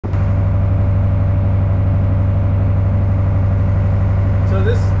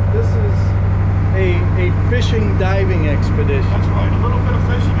diving expedition. That's right, a little bit of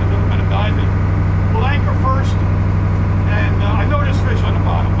fishing, a little bit of diving. We'll anchor first, and I know there's fish on the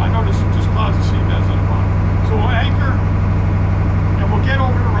bottom. I know there's just clouds of sea bass on the bottom. So we'll anchor, and we'll get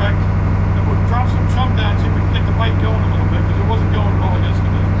over the wreck, and we'll drop some chum down, see if we can get the bite going a little bit, because it wasn't going at all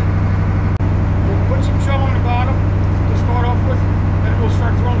yesterday. We'll put some chum on the bottom to start off with, and we'll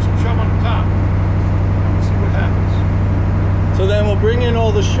start throwing some chum on the top. And we'll see what happens. So then we'll bring in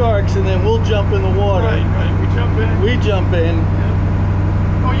all the sharks, and then we'll jump in the water. Right, right. We jump in. We jump in.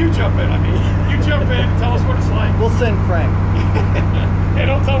 Yeah. Oh, you jump in, I mean. You jump in, tell us what it's like. We'll send Frank. Hey,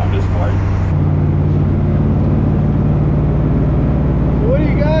 don't tell him this part. What do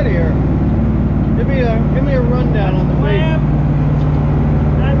you got here? Give me a rundown on the clam.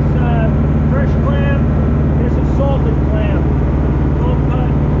 That's fresh clam. There's a salted clam. All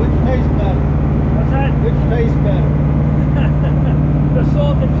cut. Which tastes better? What's that? Which tastes better? The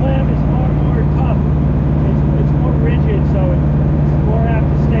salted clam is far more tough. It's more rigid, so it's more apt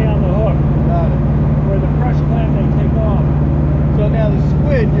to stay on the hook. Got it. Where the fresh clam they take off. So now the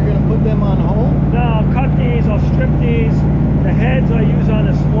squid, you're going to put them on hold? No, I'll cut these, I'll strip these. The heads I use on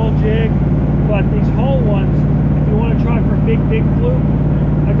a small jig, but these whole ones, if you want to try for a big fluke,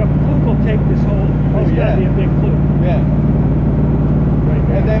 like a fluke will take this whole, it's got to be a big fluke. Yeah. Right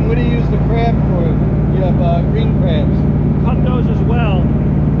there. And then what do you use the crab for? You have green crabs. Cut those as well.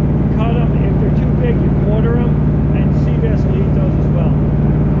 Cut them. If they're too big, you quarter them, and sea bass will eat those as well.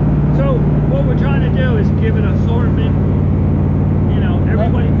 So what we're trying to do is give it an assortment. You know,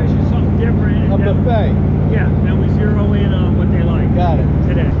 everybody fishes something different. A buffet. Yeah, and we zero in on what they like. Got it.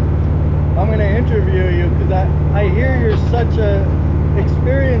 Today. I'm going to interview you because I hear you're such a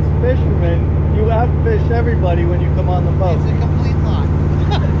experienced fisherman. You outfish everybody when you come on the boat. It's a complete lie.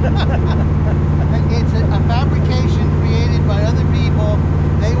 It's a fabrication created by other people.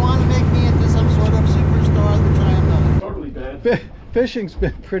 They want to make me into some sort of superstar, which I am not. Totally bad. Fishing's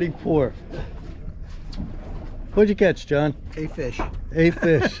been pretty poor. What'd you catch, John? A fish. A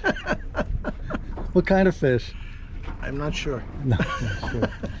fish. What kind of fish? I'm not sure. No, not sure.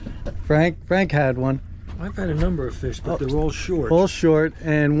 Frank had one. I've had a number of fish, but they're all short. All short,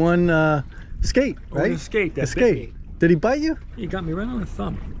 and one skate, right? A skate. A skate. Did he bite you? He got me right on the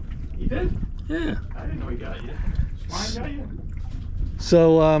thumb. He did? Yeah. I didn't know he got you. Swine got you?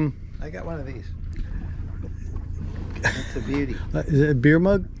 So, I got one of these. That's a beauty. is it a beer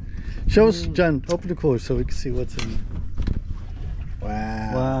mug? Show us, John, open the cooler so we can see what's in.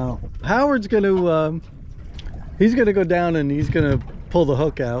 Wow. Wow. Howard's gonna, he's gonna go down and he's gonna pull the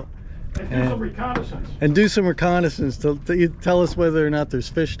hook out. And do some reconnaissance. And do some reconnaissance to tell us whether or not there's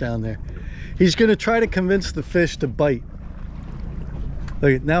fish down there. He's gonna try to convince the fish to bite.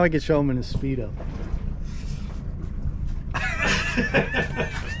 Look, now I can show him in his Speedo.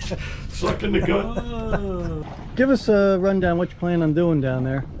 Sucking the gut. Give us a rundown what you plan on doing down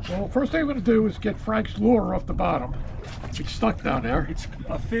there. Well, first thing I'm going to do is get Frank's lure off the bottom. It's stuck down there. It's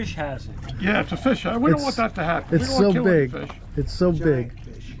a fish hazard. Yeah, it's a fish. We don't want that to happen. It's we don't want so to kill any big. fish. It's so big.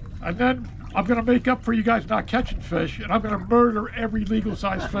 Fish. And then I'm going to make up for you guys not catching fish, and I'm going to murder every legal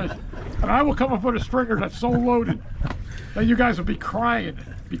size fish. And I will come up with a stringer that's so loaded that you guys will be crying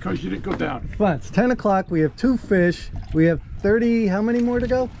because you didn't go down. Come on, it's 10 o'clock. We have 2 fish. We have 30, how many more to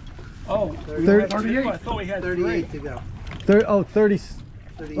go? Oh, 38. I thought we had 38 to go. 30, oh, 30.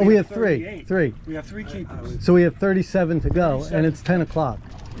 Oh, we have 3. 38. 3. We have 3 keepers. So we have 37 to go, 37. and it's 10 o'clock.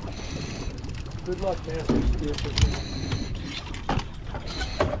 Good luck, man.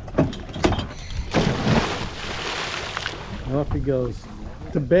 Off he goes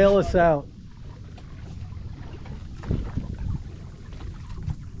to bail us out.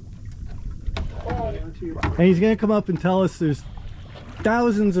 And he's gonna come up and tell us there's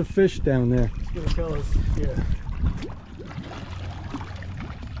thousands of fish down there. He's going to tell us, yeah.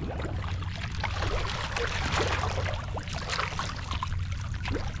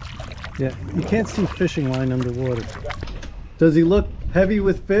 Yeah, you can't see fishing line underwater. Does he look heavy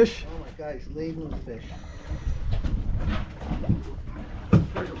with fish? Oh my God, he's laden with fish.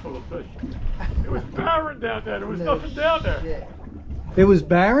 Stringer full of fish. It was barren down there. There was nothing down there. Yeah, It was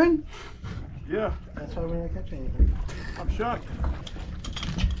barren? Yeah, that's why we're not catching anything. I'm shocked.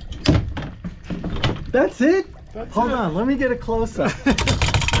 That's it? That's Hold it. on, let me get a close-up.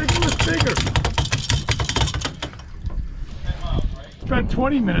 Stringer was bigger. Spent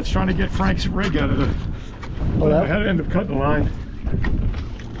 20 minutes trying to get Frank's rig out of the. I had to end up cutting the line.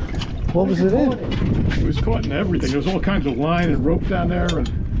 What was it in? It was caught in everything. There was all kinds of line and rope down there, and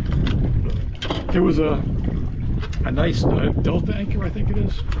there was a a nice Delta anchor, I think it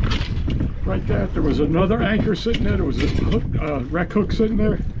is. Right there. There was another anchor sitting there. There was a hook, wreck hook sitting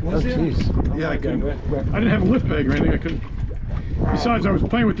there. Oh, jeez. Yeah, I couldn't. I didn't have a lift bag or anything. I couldn't. Besides, I was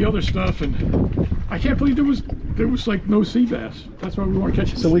playing with the other stuff, and I can't believe there was like no sea bass. That's why we weren't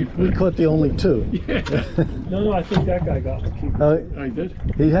catching. So we caught the only two. Yeah. No, I think that guy got the keeper. I did.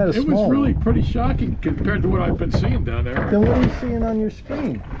 He had a It small was really one. pretty shocking compared to what I've been seeing down there. Then what are you seeing on your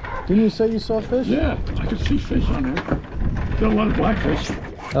screen? Didn't you say you saw fish? Yeah, I could see fish on there. There were a lot of blackfish,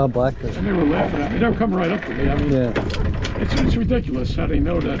 Oh, blackfish. and they were laughing at me. They were coming right up to me. I mean, Yeah. it's ridiculous how they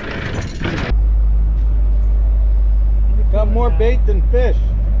know that. Got more bait than fish.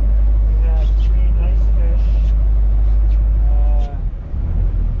 We have 3 nice fish.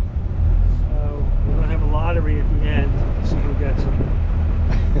 So we're gonna have a lottery at the end to see who gets them.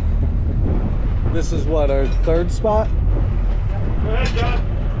 This is what, our third spot? Go ahead,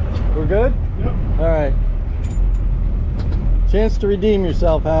 John. We're good? Yep. All right. Chance to redeem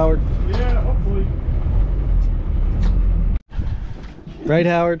yourself, Howard. Yeah, hopefully. Right,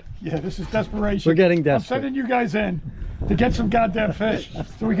 Howard? Yeah, this is desperation. We're getting I'm desperate. sending you guys in to get some goddamn fish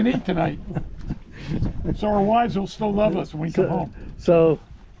so we can eat tonight. So our wives will still love us when we come home. So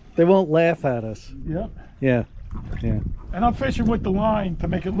they won't laugh at us. Yep. Yeah. Yeah. And I'm fishing with the line to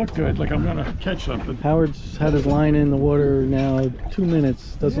make it look good, like I'm gonna catch something. Howard's had his line in the water now 2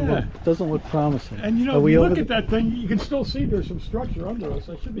 minutes. Doesn't look promising. And you know, Are we you over look the- at that thing, you can still see there's some structure under us.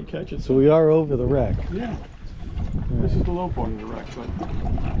 I should be catching So we are over the wreck. Yeah. This is the low point of the wreck, but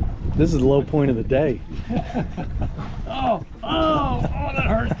This is the low point of the day. oh, that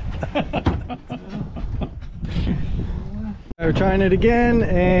hurt. We're trying it again,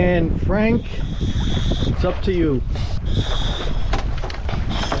 and Frank, it's up to you.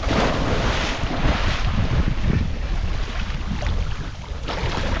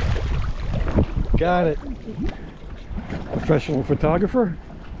 Got it. Professional photographer.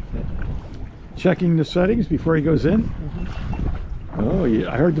 Checking the settings before he goes in. Oh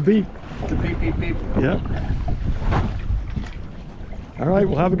yeah, I heard the beep. The beep, beep, beep. Yep. All right,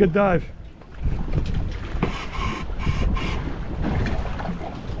 we'll have a good dive.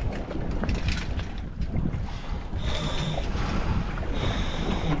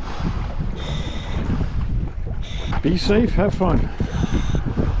 Be safe, have fun.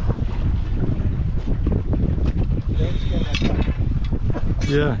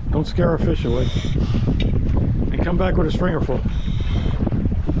 Yeah, don't scare our fish away. And come back with a stringer full.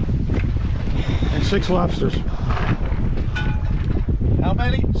 And 6 lobsters. How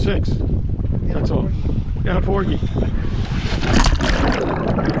many? 6. That's all. And a porgy.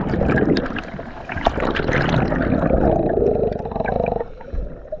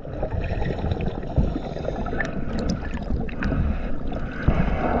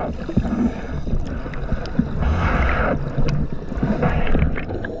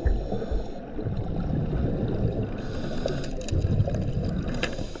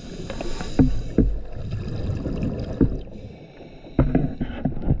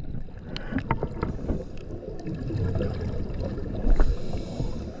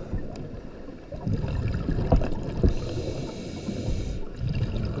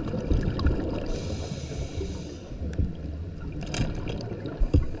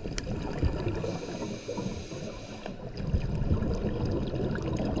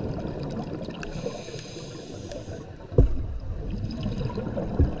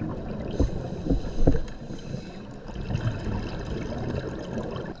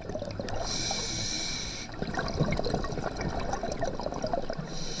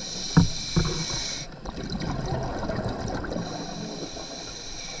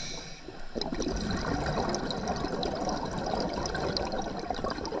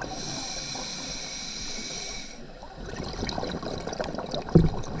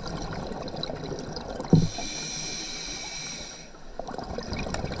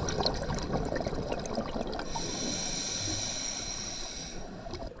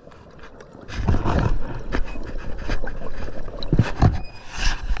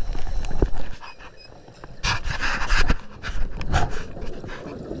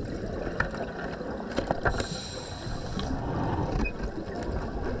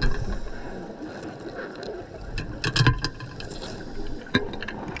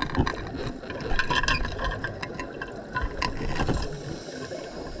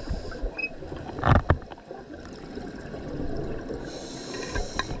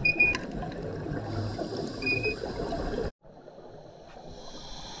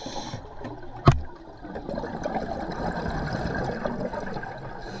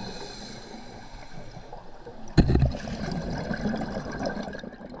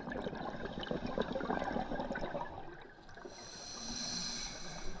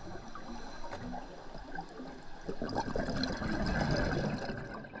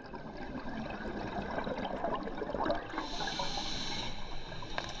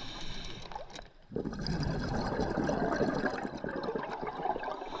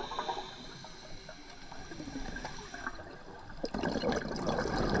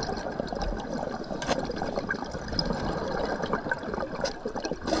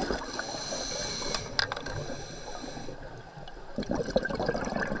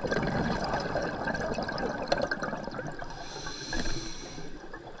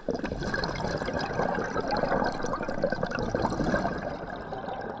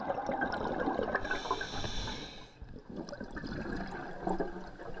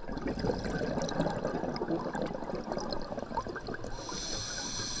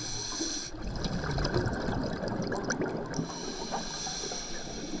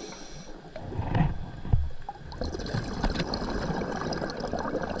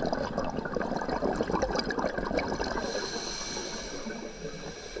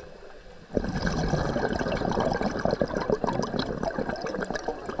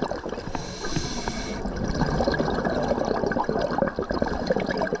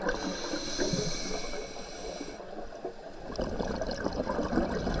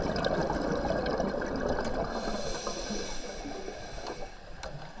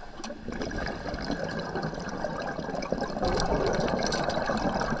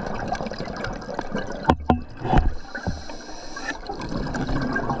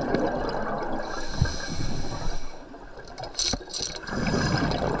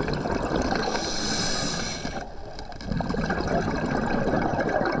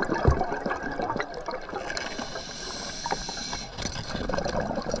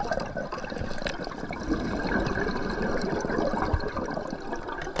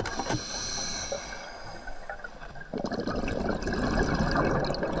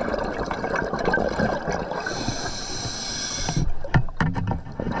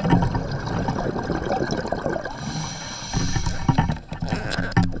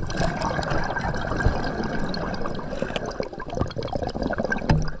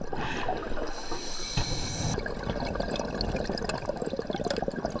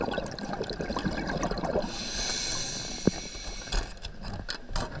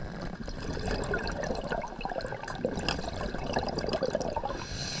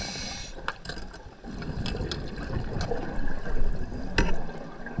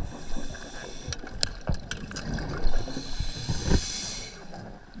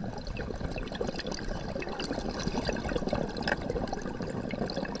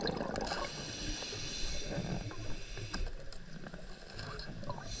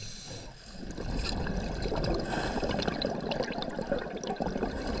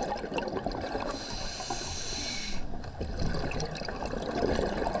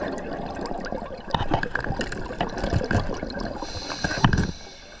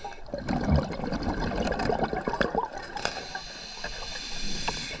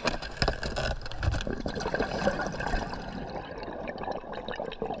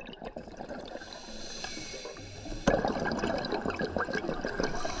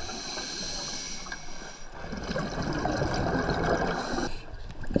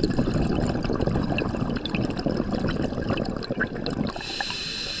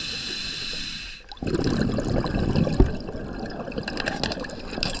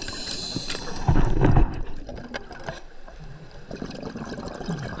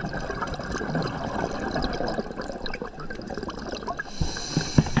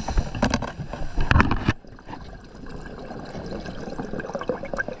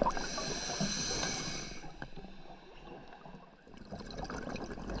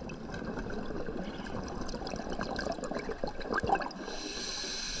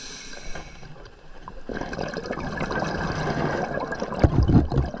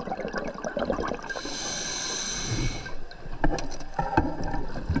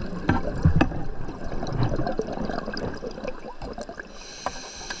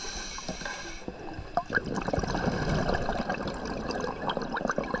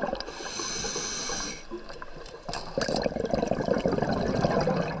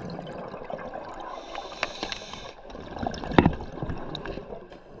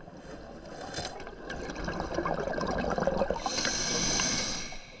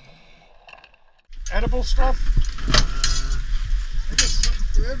 edible stuff? I got something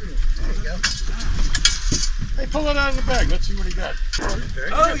for everyone. There you go. Hey, pull it out of the bag. Let's see what he got.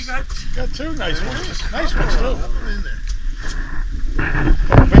 Oh, you Got two nice ones. Nice ones too. Put them in there.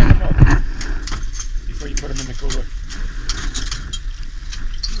 Bang them up before you put them in the cooler.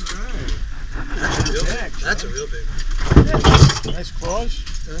 Alright. That's a real big one. Nice claws.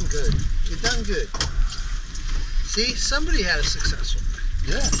 Done good. You've done good. See, somebody had a successful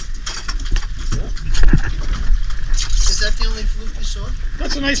day. Yeah. Is that the only fluke you saw?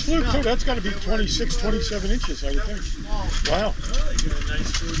 That's a nice fluke too. That's got to be 26, 27 inches, I would think. Wow. Oh, you got a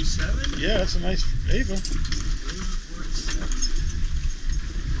nice 47? Yeah, that's a nice Ava.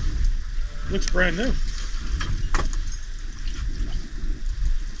 Looks brand new.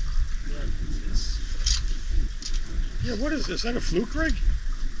 Yeah, what is this? Is that a fluke rig?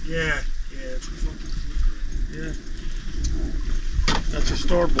 Yeah, it's a fucking fluke. Yeah. That's a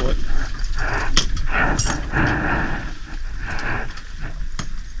store bought.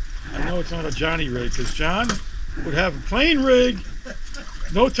 I know it's not a Johnny rig, because John would have a plain rig,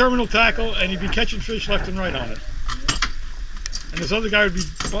 no terminal tackle, and he'd be catching fish left and right on it. And this other guy would be,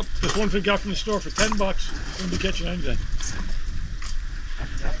 this one thing got from the store for $10, wouldn't be catching anything.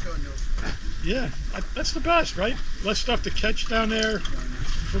 Yeah, that's the best, right? Less stuff to catch down there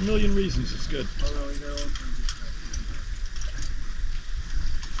for a million reasons. It's good.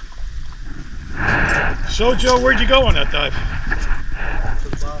 So, Joe, where'd you go on that dive?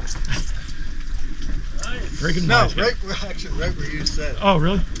 Drinking No, wine. right where you said. Oh,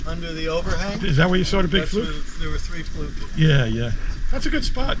 really? Under the overhang. Is that where you saw the big That's fluke? where there were 3 flukes. Yeah. That's a good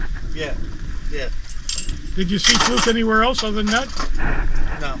spot. Yeah. Did you see fluke anywhere else other than that?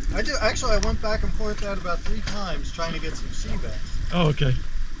 No, I do. Actually, I went back and forth that about 3 times trying to get some sea bass. Oh, okay.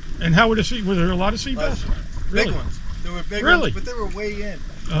 And how were the sea? Were there a lot of sea bass? Big Really? ones. There were big Really? ones, but they were way in.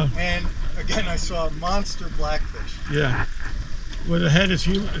 Oh. And again, I saw a monster blackfish. Yeah. Well, the head is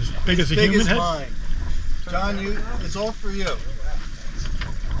as big as a Big human as head? mine. John, it's all for you.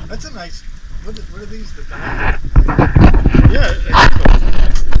 That's a nice. What are these? The diamond? Yeah.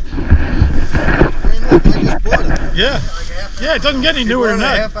 I mean, look, I just bought it. Yeah. Like a half Yeah, it doesn't get any newer than a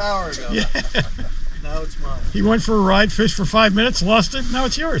that. half hour ago. Yeah. Now it's mine. He went for a ride, fished for 5 minutes, lost it, now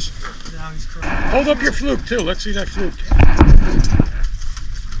it's yours. Now he's crying. Hold up your fluke too, let's see that fluke.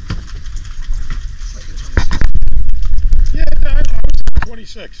 Yeah, I was at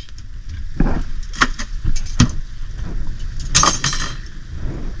 26.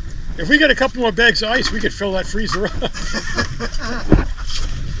 If we get a couple more bags of ice, we could fill that freezer up.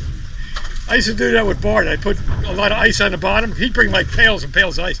 I used to do that with Bart. I put a lot of ice on the bottom. He'd bring like pails and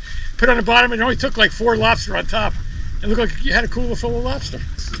pails of ice. Put on the bottom and it only took like 4 lobster on top. It looked like you had a cooler full of lobster.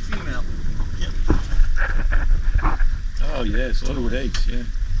 It's a female. Oh yeah, it's loaded with eggs, yeah.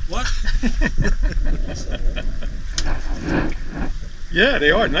 What? Yeah,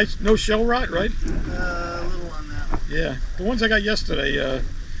 they are. Nice, no shell rot, right? A little on that one. Yeah. The ones I got yesterday, I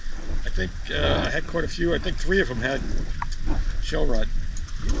think I had quite a few. I think 3 of them had shell rot.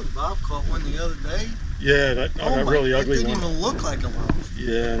 You and Bob caught one the other day. Yeah, that really ugly It didn't one. even look like a lobster.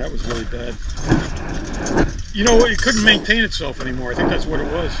 Yeah, that was really bad. You know, it couldn't maintain itself anymore. I think that's what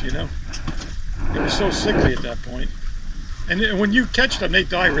it was, you know. It was so sickly at that point. And when you catch them, they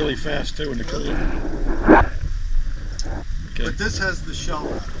die really fast too in the cooler. Okay. But this has the shell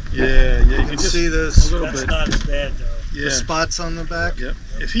rot. Yeah, you You can just see this. a little That's bit. not as bad though. Yeah. The spots on the back. Yep.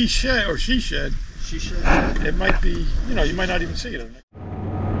 If he shed or she shed, She should. it might be, you know, you might not even see it.